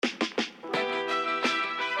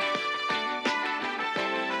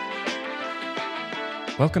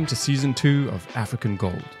Welcome to Season 2 of African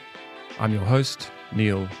Gold. I'm your host,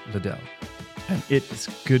 Neil Liddell, and it is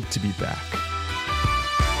good to be back.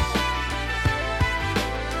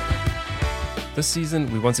 This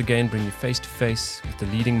season, we once again bring you face-to-face with the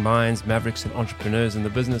leading minds, mavericks, and entrepreneurs in the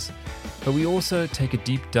business, but we also take a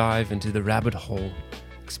deep dive into the rabbit hole,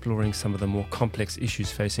 exploring some of the more complex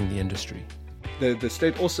issues facing the industry. The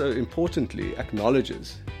state also importantly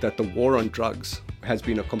acknowledges that the war on drugs has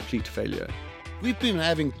been a complete failure. We've been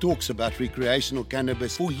having talks about recreational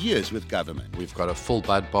cannabis for years with government. We've got a full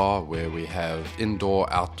bud bar where we have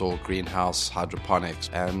indoor, outdoor, greenhouse, hydroponics,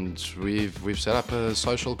 and we've set up a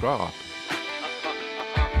social grow-up.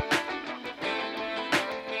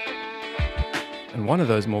 And one of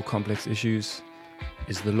those more complex issues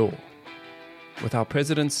is the law. With our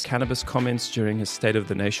president's cannabis comments during his State of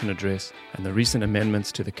the Nation address and the recent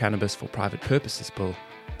amendments to the Cannabis for Private Purposes Bill,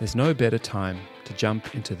 there's no better time to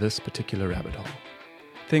jump into this particular rabbit hole.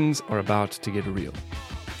 Things are about to get real.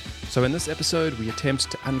 So in this episode, we attempt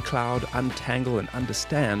to uncloud, untangle, and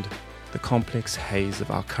understand the complex haze of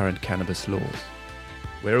our current cannabis laws.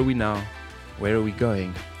 Where are we now? Where are we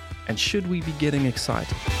going? And should we be getting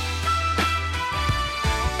excited?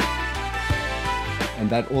 And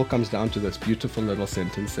that all comes down to this beautiful little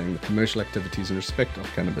sentence saying the commercial activities in respect of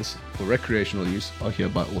cannabis for recreational use are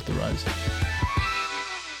hereby authorized.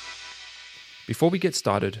 Before we get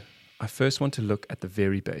started, I first want to look at the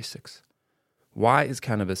very basics. Why is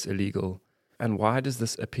cannabis illegal, and why does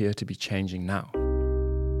this appear to be changing now?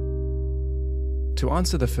 To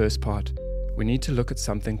answer the first part, we need to look at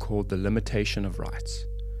something called the limitation of rights.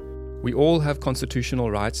 We all have constitutional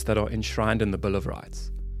rights that are enshrined in the Bill of Rights.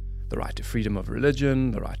 The right to freedom of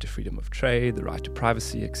religion, the right to freedom of trade, the right to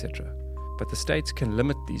privacy, etc. But the states can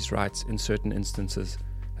limit these rights in certain instances,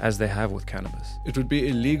 as they have with cannabis. It would be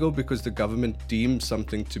illegal because the government deems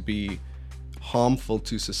something to be harmful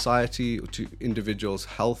to society or to individuals'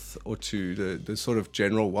 health or to the sort of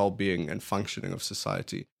general well-being and functioning of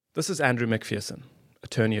society. This is Andrew McPherson,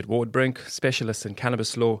 attorney at Ward Brink, specialist in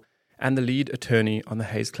cannabis law, and the lead attorney on the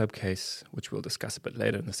Haze Club case, which we'll discuss a bit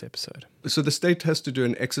later in this episode. So the state has to do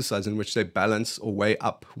an exercise in which they balance or weigh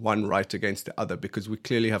up one right against the other, because we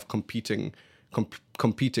clearly have competing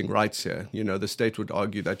rights here. You know, the state would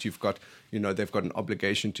argue that they've got an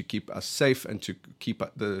obligation to keep us safe and to keep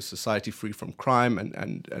the society free from crime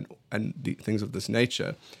and the things of this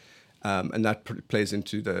nature. And that plays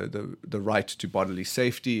into the right to bodily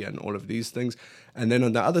safety and all of these things. And then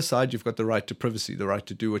on the other side, you've got the right to privacy, the right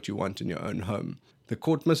to do what you want in your own home. The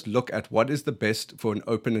court must look at what is the best for an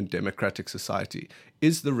open and democratic society.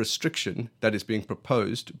 Is the restriction that is being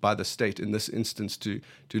proposed by the state, in this instance to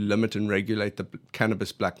limit and regulate the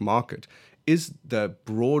cannabis black market, is the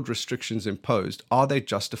broad restrictions imposed, are they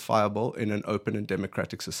justifiable in an open and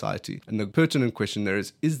democratic society? And the pertinent question there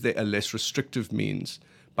is there a less restrictive means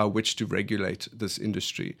by which to regulate this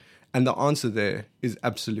industry? And the answer there is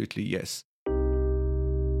absolutely yes.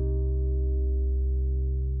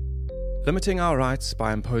 Limiting our rights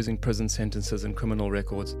by imposing prison sentences and criminal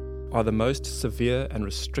records are the most severe and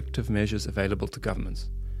restrictive measures available to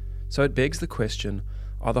governments. So it begs the question,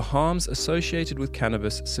 are the harms associated with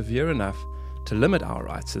cannabis severe enough to limit our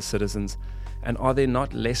rights as citizens, and are there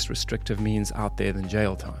not less restrictive means out there than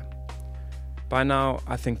jail time? By now,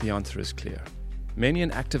 I think the answer is clear. Many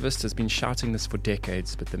an activist has been shouting this for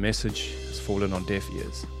decades, but the message has fallen on deaf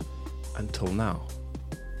ears. Until now.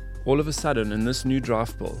 All of a sudden, in this new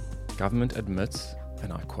draft bill, government admits,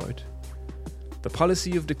 and I quote, "The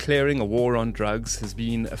policy of declaring a war on drugs has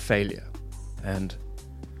been a failure," and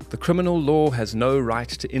 "The criminal law has no right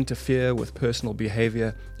to interfere with personal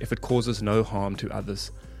behavior if it causes no harm to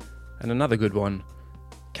others," and another good one,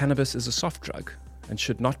 "Cannabis is a soft drug and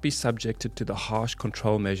should not be subjected to the harsh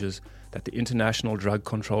control measures that the international drug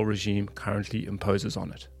control regime currently imposes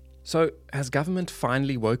on it." So, has government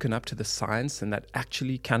finally woken up to the science and that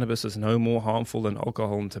actually cannabis is no more harmful than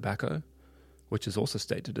alcohol and tobacco? Which is also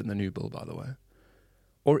stated in the new bill, by the way.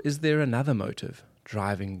 Or is there another motive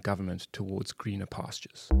driving government towards greener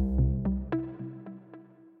pastures?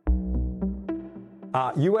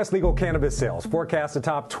 U.S. legal cannabis sales forecast to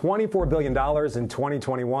top $24 billion in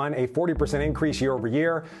 2021, a 40% increase year over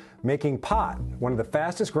year, making pot one of the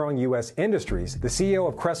fastest growing U.S. industries. The CEO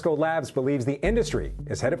of Cresco Labs believes the industry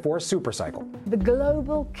is headed for a supercycle. The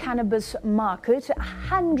global cannabis market,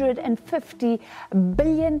 $150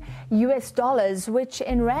 billion US, which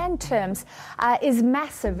in rand terms is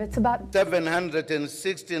massive. It's about 700,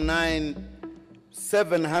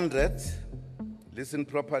 listen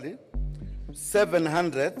properly,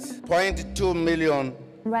 700.2 million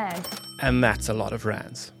rand. And that's a lot of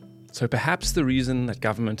rands. So perhaps the reason that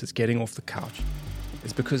government is getting off the couch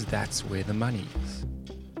is because that's where the money is.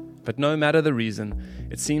 But no matter the reason,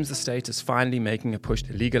 it seems the state is finally making a push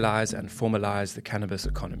to legalize and formalize the cannabis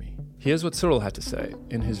economy. Here's what Cyril had to say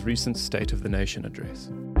in his recent State of the Nation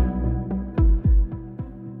address.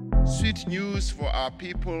 Sweet news for our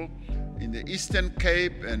people in the Eastern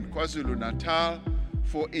Cape and KwaZulu-Natal,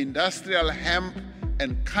 for industrial hemp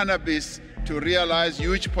and cannabis to realize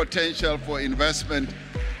huge potential for investment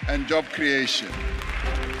and job creation.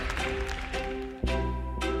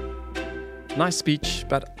 Nice speech,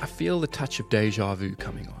 but I feel the touch of deja vu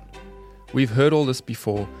coming on. We've heard all this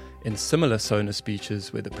before in similar SONA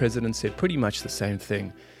speeches where the president said pretty much the same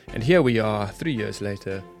thing, and here we are 3 years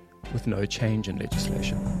later with no change in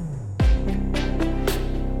legislation.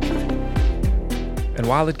 And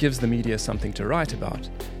while it gives the media something to write about,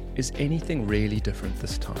 is anything really different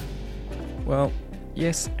this time? Well,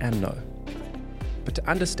 yes and no. But to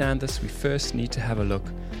understand this, we first need to have a look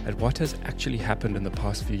at what has actually happened in the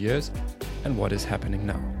past few years and what is happening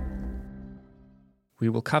now. We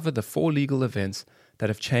will cover the 4 legal events that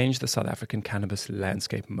have changed the South African cannabis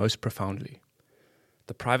landscape most profoundly.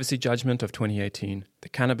 The Privacy Judgment of 2018, the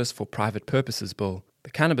Cannabis for Private Purposes Bill, the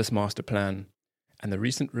Cannabis Master Plan, and the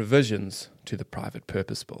recent revisions to the Private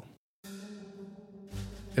Purpose Bill.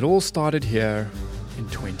 It all started here in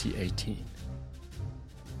 2018.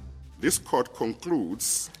 This court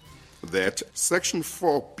concludes that Section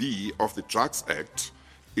 4B of the Drugs Act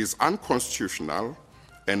is unconstitutional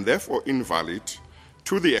and therefore invalid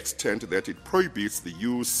to the extent that it prohibits the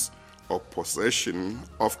use or possession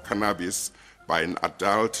of cannabis by an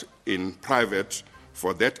adult in private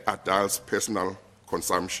for that adult's personal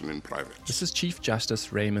consumption in private. This is Chief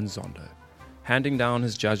Justice Raymond Zondo, handing down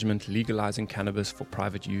his judgment legalizing cannabis for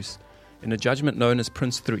private use in a judgment known as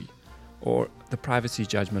Prince 3, or the Privacy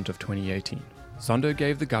Judgment of 2018. Zondo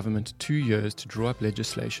gave the government 2 years to draw up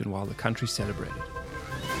legislation while the country celebrated.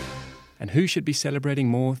 And who should be celebrating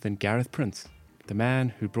more than Gareth Prince, the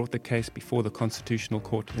man who brought the case before the Constitutional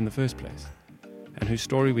Court in the first place, and whose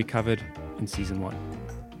story we covered in Season 1.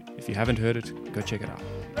 If you haven't heard it, go check it out.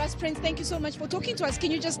 Russ Prince, thank you so much for talking to us.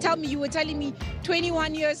 Can you just tell me, you were telling me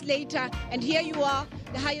 21 years later, and here you are,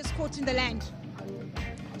 the highest court in the land.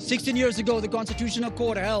 16 years ago, the Constitutional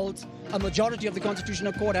Court held, a majority of the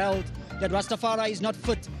Constitutional Court held, that Rastafari is not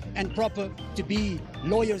fit and proper to be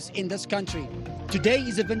lawyers in this country. Today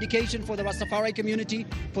is a vindication for the Rastafari community,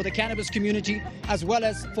 for the cannabis community, as well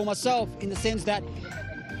as for myself, in the sense that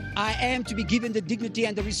I am to be given the dignity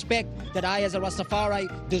and the respect that I as a Rastafari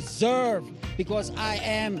deserve, because I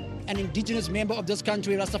am an indigenous member of this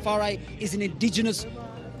country. Rastafari is an indigenous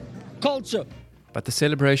culture. But the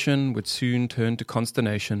celebration would soon turn to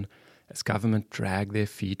consternation as government drag their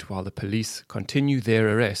feet while the police continue their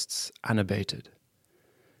arrests unabated.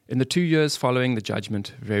 In the 2 years following the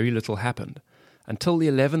judgment, very little happened, until the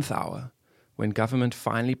 11th hour, when government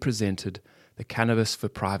finally presented the Cannabis for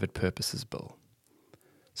Private Purposes Bill,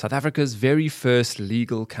 South Africa's very first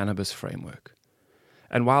legal cannabis framework.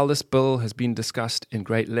 And while this bill has been discussed in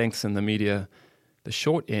great lengths in the media, the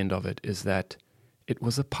short end of it is that it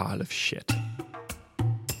was a pile of shit.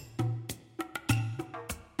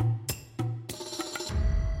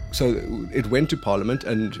 So it went to Parliament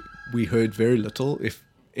and we heard very little, if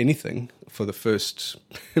anything, for the first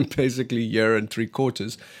basically year and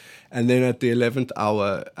 3/4. And then at the 11th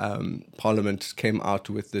hour, Parliament came out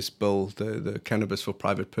with this bill, the Cannabis for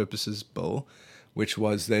Private Purposes Bill, which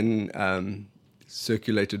was then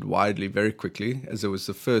circulated widely very quickly, as it was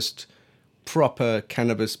the first proper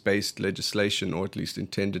cannabis-based legislation, or at least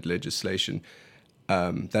intended legislation,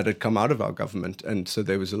 that had come out of our government. And so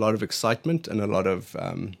there was a lot of excitement and a lot of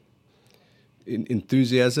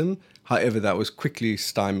enthusiasm. However, that was quickly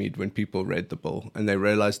stymied when people read the bill and they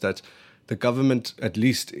realized that the government, at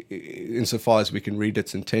least insofar as we can read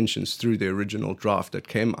its intentions through the original draft that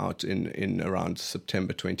came out in around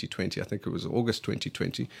September 2020, I think it was August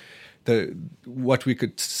 2020, what we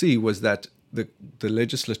could see was that the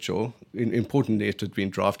legislature, importantly, it had been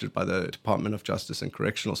drafted by the Department of Justice and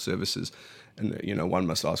Correctional Services. And, one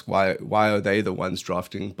must ask, why are they the ones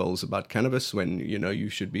drafting bills about cannabis when, you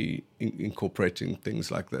should be incorporating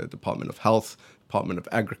things like the Department of Health, Department of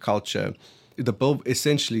Agriculture. The bill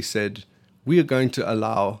essentially said, we are going to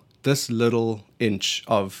allow this little inch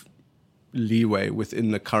of leeway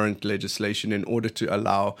within the current legislation in order to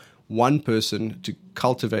allow one person to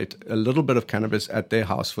cultivate a little bit of cannabis at their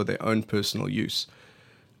house for their own personal use.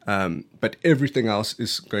 But everything else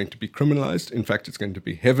is going to be criminalized. In fact, it's going to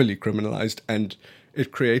be heavily criminalized, and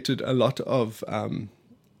it created a lot of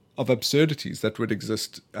absurdities that would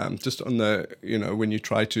exist just on the, when you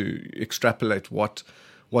try to extrapolate what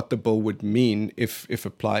the bill would mean if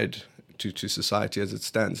applied to society as it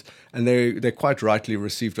stands. And they quite rightly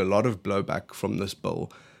received a lot of blowback from this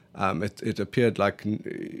bill. It appeared like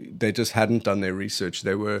they just hadn't done their research.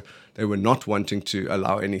 They were not wanting to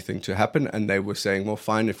allow anything to happen, and they were saying, well,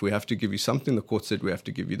 fine, if we have to give you something, the court said we have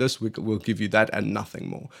to give you this, we'll give you that and nothing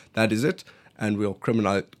more. That is it, and we'll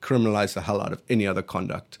criminalize the hell out of any other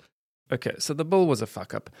conduct. Okay, so the bill was a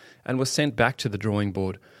fuck-up and was sent back to the drawing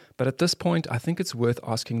board. But at this point, I think it's worth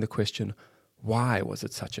asking the question, why was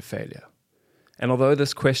it such a failure? And although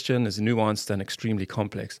this question is nuanced and extremely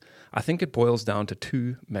complex, I think it boils down to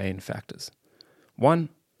two main factors. One,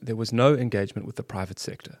 there was no engagement with the private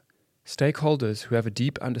sector. Stakeholders who have a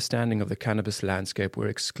deep understanding of the cannabis landscape were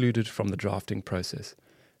excluded from the drafting process,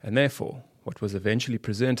 and therefore, what was eventually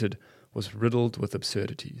presented was riddled with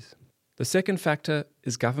absurdities. The second factor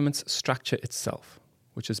is government's structure itself,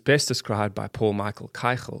 which is best described by Paul Michael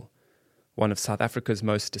Keichel, one of South Africa's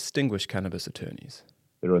most distinguished cannabis attorneys.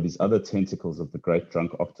 There are these other tentacles of the great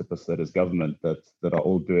drunk octopus that is government that are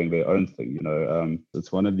all doing their own thing.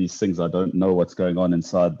 It's one of these things, I don't know what's going on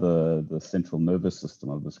inside the central nervous system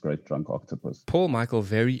of this great drunk octopus. Paul Michael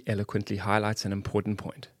very eloquently highlights an important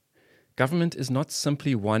point. Government is not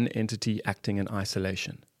simply one entity acting in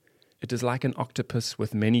isolation. It is like an octopus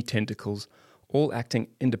with many tentacles, all acting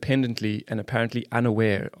independently and apparently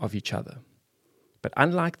unaware of each other. But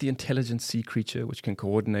unlike the intelligent sea creature which can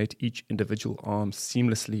coordinate each individual arm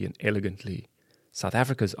seamlessly and elegantly, South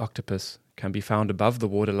Africa's octopus can be found above the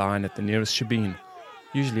waterline at the nearest shebeen,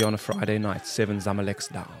 usually on a Friday night, 7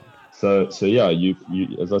 Zamaleks down. So yeah, you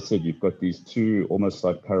as I said, you've got these two almost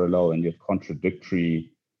like parallel and yet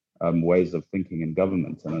contradictory ways of thinking in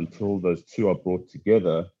government, and until those two are brought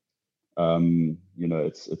together,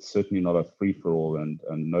 it's certainly not a free-for-all, and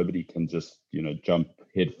nobody can just jump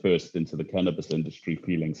head first into the cannabis industry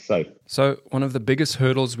feeling safe. So one of the biggest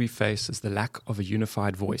hurdles we face is the lack of a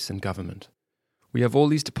unified voice in government. We have all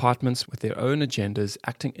these departments with their own agendas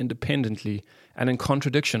acting independently and in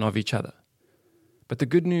contradiction of each other. But the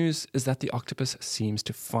good news is that the octopus seems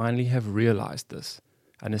to finally have realized this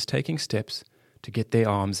and is taking steps to get their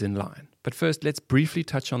arms in line. But first, let's briefly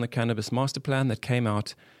touch on the Cannabis Master Plan that came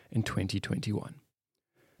out in 2021.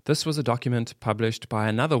 This was a document published by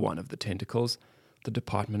another one of the tentacles, the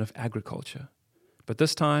Department of Agriculture. But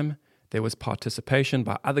this time, there was participation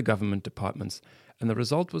by other government departments, and the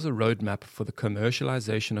result was a roadmap for the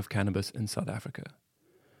commercialization of cannabis in South Africa.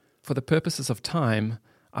 For the purposes of time,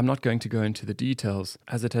 I'm not going to go into the details,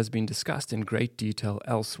 as it has been discussed in great detail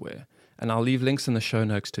elsewhere, and I'll leave links in the show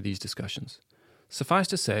notes to these discussions. Suffice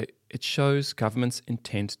to say, it shows government's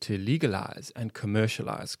intent to legalize and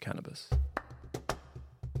commercialize cannabis.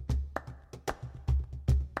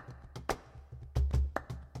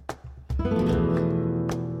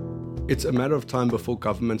 It's a matter of time before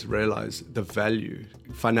governments realize the value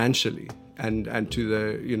financially and to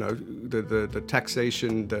the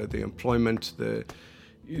taxation, the employment,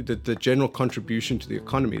 the general contribution to the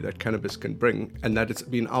economy that cannabis can bring, and that it's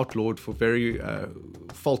been outlawed for very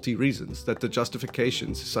faulty reasons, that the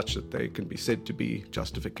justifications, such that they can be said to be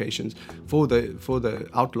justifications for the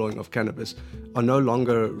outlawing of cannabis, are no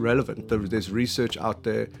longer relevant. There's research out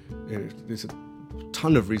there, there's a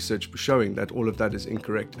ton of research showing that all of that is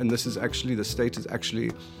incorrect, and this is actually, the state has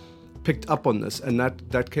actually picked up on this, and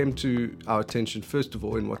that came to our attention first of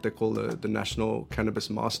all in what they call the National Cannabis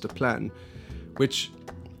Master Plan, which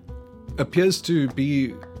appears to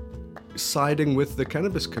be siding with the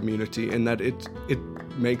cannabis community in that it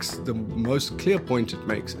makes the most clear point it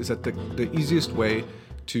makes is that the easiest way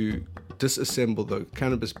to disassemble the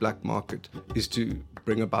cannabis black market is to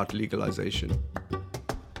bring about legalization.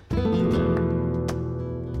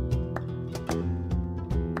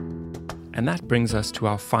 And that brings us to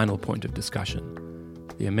our final point of discussion,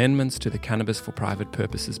 the amendments to the Cannabis for Private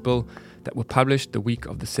Purposes Bill that were published the week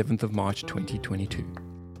of the 7th of March 2022.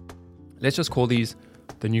 Let's just call these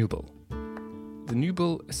the New Bill. The New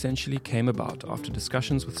Bill essentially came about after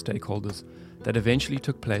discussions with stakeholders that eventually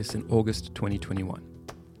took place in August 2021.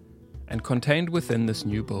 And contained within this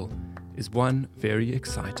New Bill is one very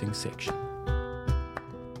exciting section.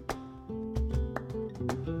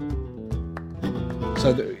 So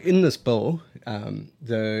in this bill,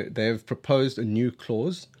 they have proposed a new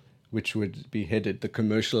clause which would be headed the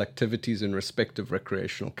commercial activities in respect of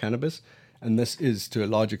recreational cannabis. And this is, to a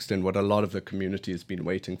large extent, what a lot of the community has been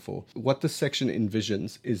waiting for. What this section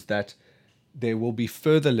envisions is that there will be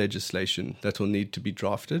further legislation that will need to be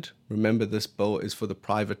drafted. Remember, this bill is for the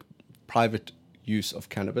private use of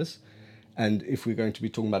cannabis. And if we're going to be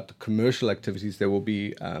talking about the commercial activities, there will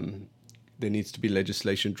be there needs to be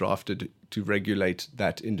legislation drafted to regulate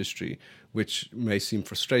that industry, which may seem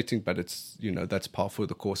frustrating, but it's, that's par for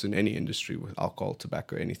the course in any industry with alcohol,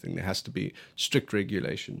 tobacco, anything. There has to be strict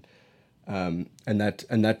regulation. And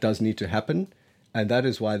that does need to happen. And that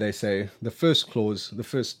is why they say the first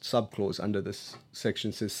subclause under this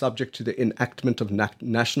section says, subject to the enactment of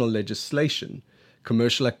national legislation,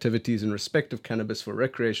 commercial activities in respect of cannabis for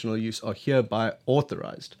recreational use are hereby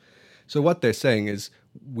authorized. So what they're saying is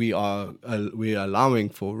we are allowing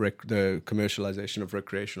for the commercialization of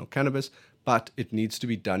recreational cannabis, but it needs to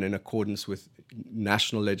be done in accordance with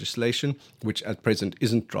national legislation, which at present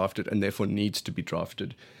isn't drafted and therefore needs to be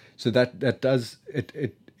drafted. So that does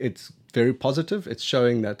it. It's very positive. It's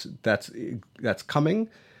showing that that's coming,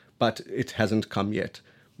 but it hasn't come yet.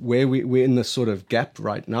 Where we're in this sort of gap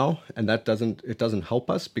right now, and it doesn't help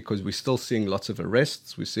us because we're still seeing lots of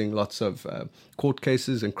arrests. We're seeing lots of court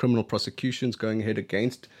cases and criminal prosecutions going ahead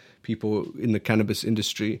against people in the cannabis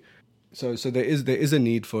industry. So there is a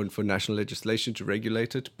need for national legislation to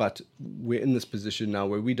regulate it, but we're in this position now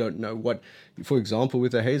where we don't know what, for example,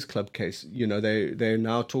 with the Hayes Club case, they're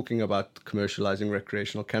now talking about commercializing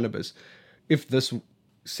recreational cannabis. If this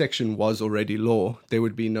section was already law, there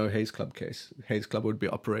would be no Hayes Club case. Hayes Club would be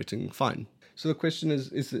operating fine. So the question is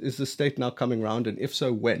the state now coming around, and if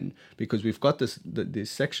so, when? Because we've got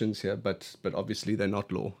these sections here, but obviously they're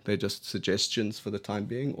not law. They're just suggestions for the time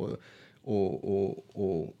being,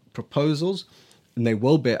 or proposals, and they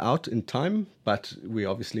will bear out in time, but we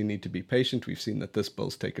obviously need to be patient. We've seen that this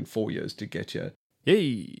bill's taken 4 years to get here.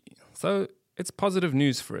 Yay! So it's positive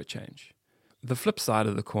news for a change. The flip side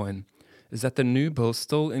of the coin is that the new bill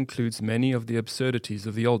still includes many of the absurdities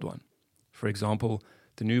of the old one. For example,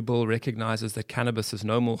 the new bill recognizes that cannabis is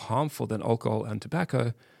no more harmful than alcohol and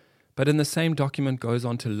tobacco, but in the same document goes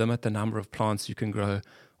on to limit the number of plants you can grow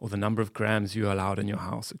or the number of grams you're allowed in your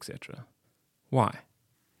house, etc. Why?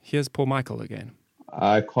 Here's Paul Michael again.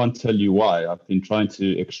 I can't tell you why. I've been trying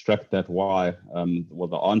to extract that why,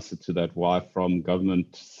 the answer to that why from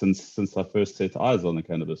government since I first set eyes on the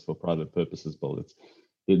Cannabis for Private Purposes bill.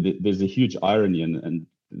 There's a huge irony, and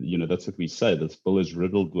that's what we say. This bill is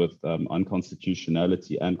riddled with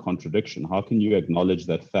unconstitutionality and contradiction. How can you acknowledge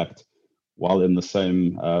that fact while in the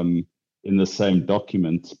same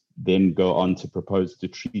document then go on to propose to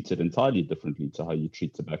treat it entirely differently to how you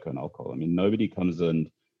treat tobacco and alcohol? I mean, nobody comes and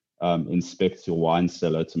inspects your wine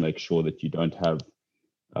cellar to make sure that you don't have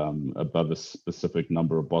above a specific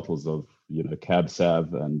number of bottles of, Cab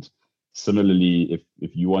Sav. And similarly,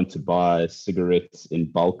 if you want to buy cigarettes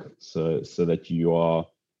in bulk so that you are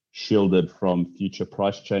shielded from future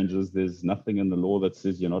price changes, there's nothing in the law that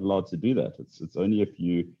says you're not allowed to do that. It's only if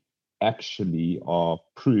you actually are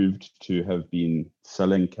proved to have been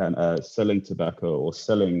selling tobacco or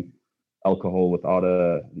selling alcohol without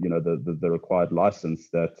the required license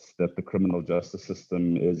that the criminal justice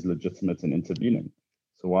system is legitimate in intervening.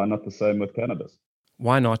 So why not the same with cannabis?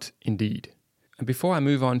 Why not, indeed? And before I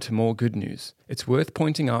move on to more good news, it's worth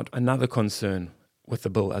pointing out another concern with the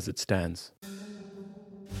bill as it stands.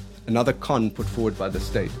 Another con put forward by the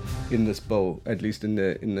state in this bill, at least in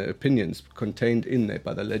the opinions contained in there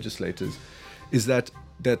by the legislators, is that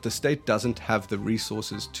the state doesn't have the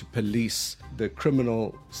resources to police the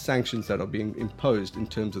criminal sanctions that are being imposed in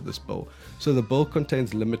terms of this bill. So the bill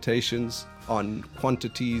contains limitations on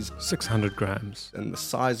quantities, 600 grams, and the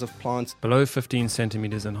size of plants. Below 15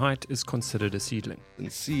 centimeters in height is considered a seedling.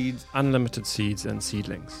 And seeds. Unlimited seeds and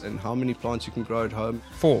seedlings. And how many plants you can grow at home.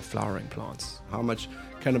 4 flowering plants. How much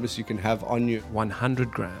cannabis you can have on you.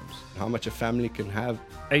 100 grams. How much a family can have.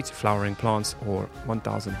 8 flowering plants, or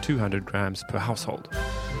 1,200 grams per household.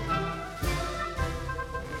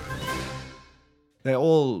 They're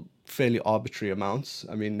all fairly arbitrary amounts.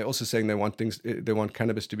 I mean, they're also saying they want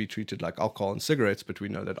cannabis to be treated like alcohol and cigarettes, but we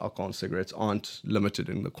know that alcohol and cigarettes aren't limited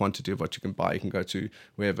in the quantity of what you can buy. You can go to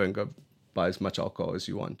wherever and go buy as much alcohol as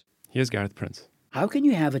you want. Here's Gareth Prince. How can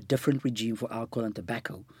you have a different regime for alcohol and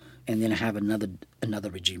tobacco and then have another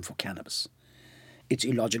regime for cannabis? It's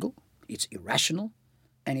illogical, it's irrational,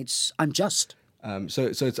 and it's unjust. So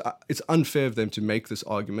it's unfair of them to make this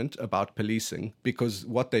argument about policing, because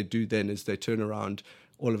what they do then is they turn around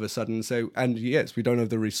all of a sudden and say, and yes, we don't have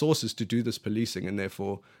the resources to do this policing, and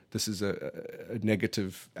therefore this is a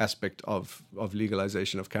negative aspect of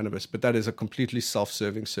legalization of cannabis. But that is a completely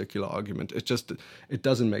self-serving circular argument. It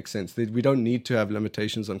doesn't make sense. We don't need to have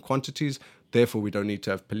limitations on quantities, therefore we don't need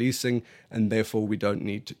to have policing, and therefore we don't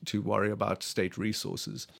need to worry about state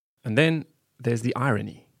resources. And then there's the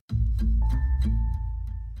irony.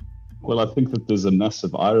 Well, I think that there's a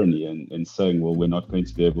massive irony in saying, well, we're not going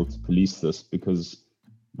to be able to police this, because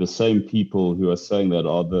the same people who are saying that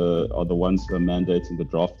are the ones who are mandating the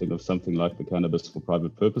drafting of something like the Cannabis for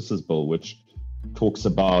Private Purposes Bill, which talks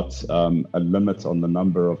about a limit on the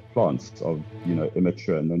number of plants, of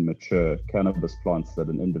immature and then mature cannabis plants that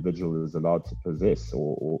an individual is allowed to possess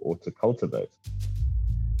or to cultivate.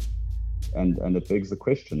 And it begs the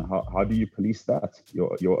question: how do you police that?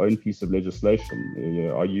 Your own piece of legislation?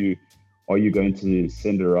 Are you going to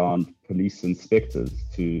send around police inspectors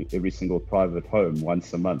to every single private home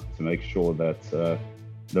once a month to make sure that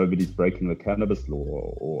nobody's breaking the cannabis law?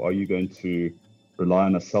 Or are you going to rely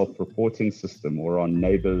on a self-reporting system or on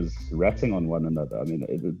neighbors ratting on one another? I mean,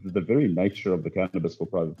 the very nature of the Cannabis for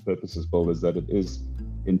Private Purposes Bill is that it is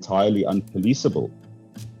entirely unpoliceable.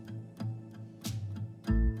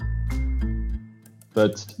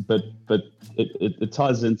 But it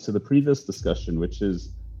ties into the previous discussion, which is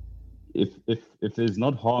if there's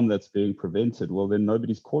not harm that's being prevented, well, then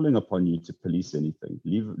nobody's calling upon you to police anything.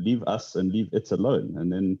 Leave us and leave it alone.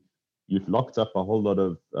 And then you've locked up a whole lot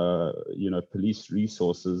of police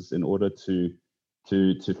resources in order to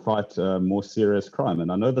fight more serious crime.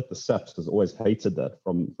 And I know that the SAPS has always hated that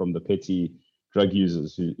from the petty drug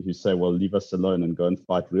users who say, well, leave us alone and go and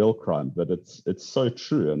fight real crime. But it's so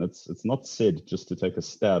true, and it's not said just to take a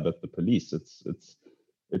stab at the police. It's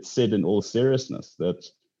said in all seriousness that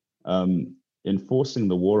enforcing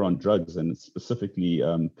the war on drugs, and specifically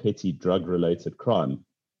petty drug-related crime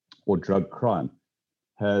or drug crime,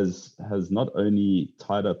 has not only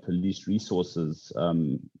tied up police resources,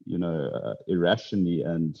 irrationally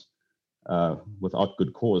and without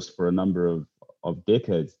good cause for a number of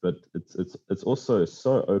decades, but it's also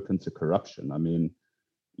so open to corruption. I mean,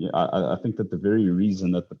 I think that the very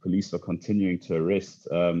reason that the police are continuing to arrest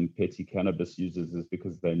petty cannabis users is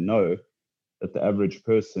because they know that the average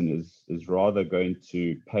person is rather going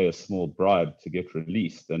to pay a small bribe to get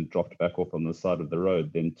released and dropped back off on the side of the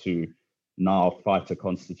road than to now fight a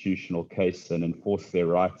constitutional case and enforce their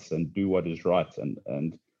rights and do what is right.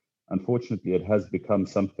 And unfortunately, it has become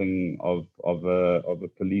something of a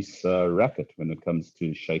police racket when it comes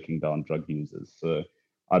to shaking down drug users. So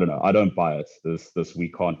I don't know. I don't buy it. This we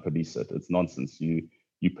can't police it. It's nonsense. You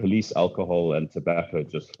police alcohol and tobacco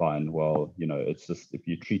just fine. Well, it's just if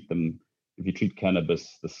you treat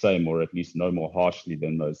cannabis the same, or at least no more harshly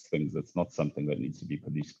than those things, it's not something that needs to be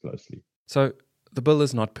policed closely. So the bill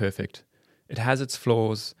is not perfect. It has its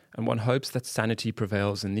flaws, and one hopes that sanity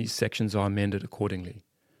prevails and these sections are amended accordingly.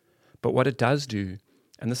 But what it does do,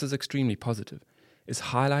 and this is extremely positive, is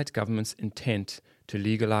highlight government's intent to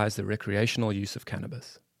legalize the recreational use of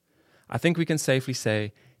cannabis. I think we can safely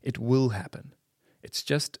say it will happen. It's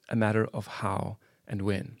just a matter of how and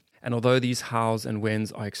when. And although these hows and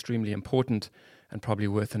whens are extremely important and probably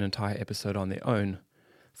worth an entire episode on their own,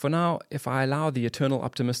 for now, if I allow the eternal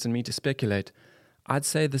optimist in me to speculate, I'd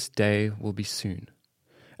say this day will be soon.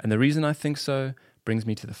 And the reason I think so brings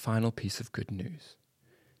me to the final piece of good news.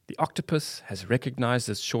 The octopus has recognized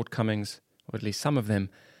its shortcomings, or at least some of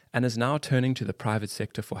them, and is now turning to the private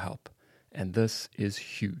sector for help. And this is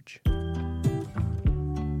huge.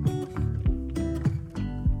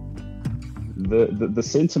 The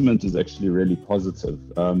sentiment is actually really positive.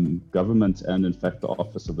 Government and, in fact, the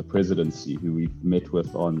Office of the Presidency, who we've met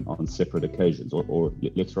with on separate occasions, or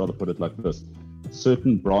let's rather put it like this,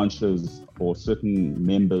 certain branches or certain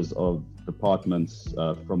members of departments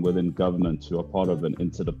from within government who are part of an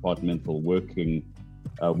interdepartmental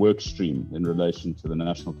work stream in relation to the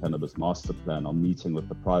National Cannabis Master Plan are meeting with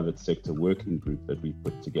the private sector working group that we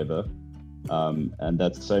put together. And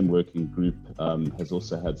that same working group has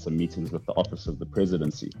also had some meetings with the Office of the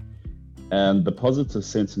Presidency. And the positive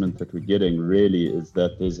sentiment that we're getting really is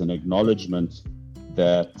that there's an acknowledgement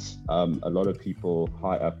that a lot of people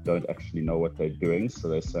high up don't actually know what they're doing. So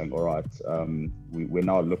they're saying, all right, we're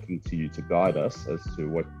now looking to you to guide us as to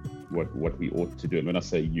what we ought to do. And when I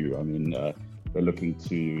say you, I mean they're looking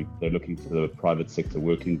to the private sector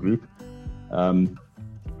working group.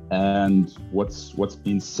 And what's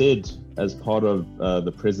been said as part of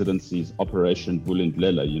the presidency's Operation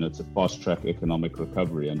Vulindlela, to fast track economic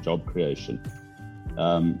recovery and job creation.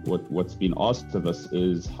 What's been asked of us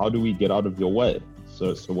is, how do we get out of your way?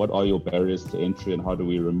 So what are your barriers to entry and how do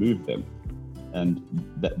we remove them? And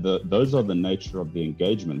those are the nature of the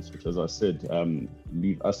engagements, which, as I said,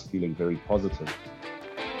 leave us feeling very positive.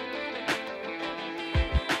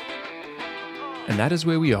 And that is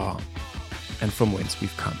where we are, and from whence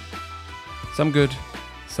we've come. Some good,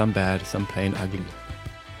 some bad, some plain ugly.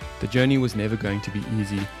 The journey was never going to be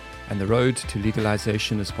easy, and the road to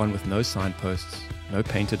legalization is one with no signposts, no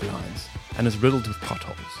painted lines, and is riddled with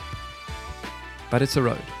potholes. But it's a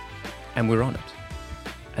road, and we're on it.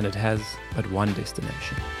 and it has but one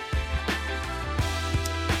destination.